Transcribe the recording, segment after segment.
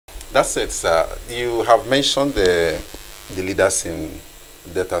That's it, sir. You have mentioned the leaders in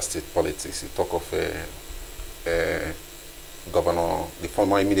Delta State politics. You talk of Governor, the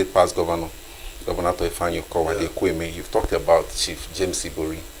former immediate past governor, Governor Toefanyo Kowade Kweme. You've talked about Chief James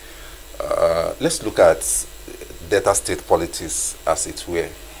Ibori. Let's look at Delta State politics as it were.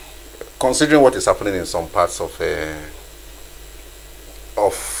 Considering what is happening in some parts of the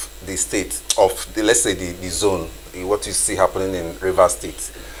state, of the, let's say the zone, what you see happening in Rivers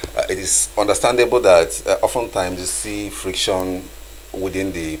State, it is understandable that oftentimes you see friction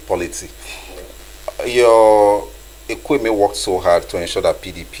within the polity. Your Ekweme worked so hard to ensure that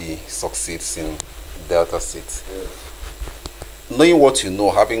PDP succeeds in Delta State. Knowing what you know,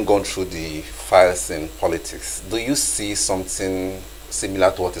 having gone through the files in politics, do you see something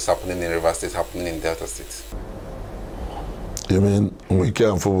similar to what is happening in Rivers State happening in Delta State? You mean Wike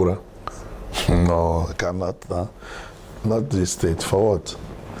and Fubara? No, I cannot. Not this state. For what?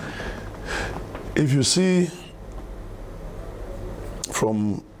 If you see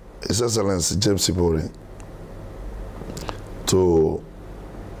from His Excellency James Ibori to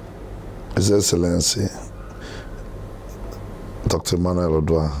His Excellency Dr. Emmanuel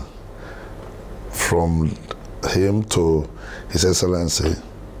Odua, from him to His Excellency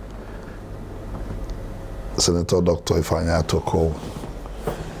Senator Dr. Ifeanyi Atoko,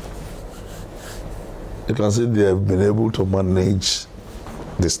 you can see they have been able to manage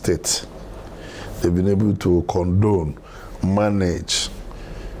the state. They've been able to condone, manage.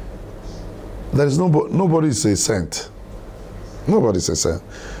 There is nobody is a saint. Nobody is a saint.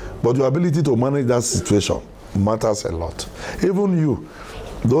 But your ability to manage that situation matters a lot. Even you,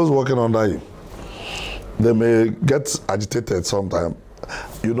 those working under you, they may get agitated sometimes.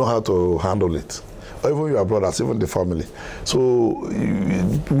 You know how to handle it. Or even your brothers, even the family. So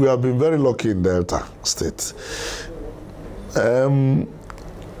we have been very lucky in Delta State.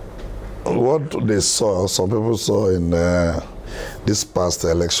 What they saw, some people saw in this past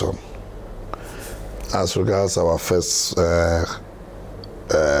election, as regards our first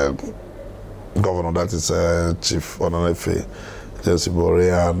governor, that is Chief Hon Anwuzia, James Ibori,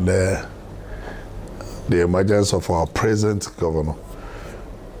 and the emergence of our present governor.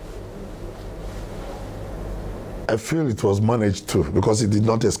 I feel it was managed too, because it did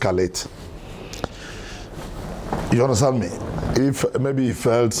not escalate. You understand me? If maybe he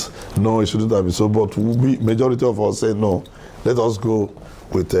felt, no, it shouldn't have been so, but we, majority of us say, no, let us go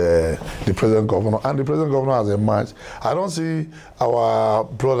with the present governor. And the present governor has emerged. I don't see our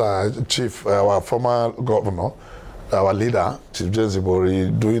brother, Chief, our former governor, our leader, Chief James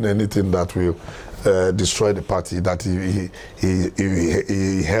Ibori, doing anything that will destroy the party that he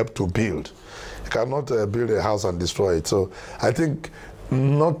helped to build. You cannot build a house and destroy it. So I think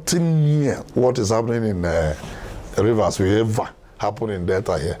nothing near what is happening in Rivers will ever happen in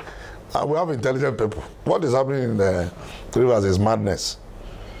Delta here. We have intelligent people. What is happening in Rivers is madness.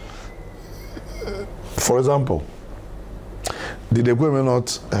 For example, did Ekweme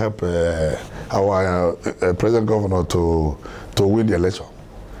not help our present governor to win the election?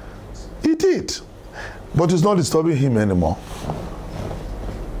 He did, but it's not disturbing him anymore.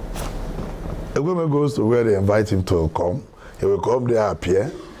 Ekweme goes to where they invite him to come. He will come there, appear,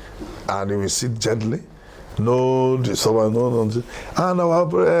 and he will sit gently. No disturbance, no nonsense. And our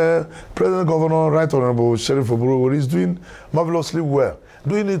present governor, Right Honorable Sheriff Oburu, is doing marvelously well,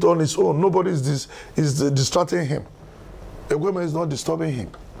 doing it on his own. Nobody is distracting him. Ekweme is not disturbing him.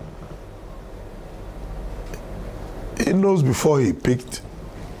 He knows before he picked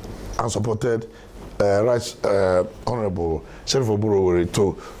and supported Right Honorable Sheriff Oburu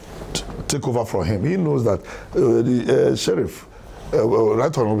to take over from him. He knows that the Sheriff,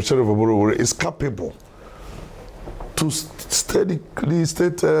 Right Honorable Sheriff Oburu, is capable to steadily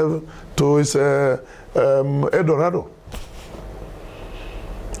state to his Eldorado.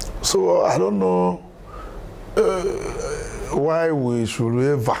 So I don't know why we should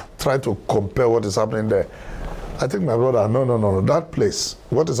ever try to compare what is happening there. I think my brother, no. That place,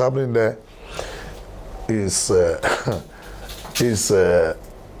 what is happening there is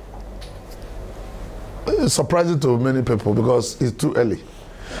surprising to many people because it's too early.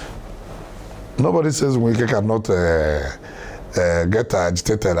 Nobody says Wike cannot get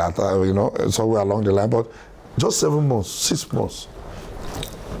agitated at, somewhere along the line, but just 7 months, 6 months,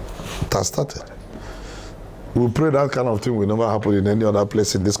 it has started. We pray that kind of thing will never happen in any other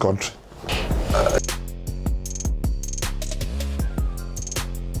place in this country.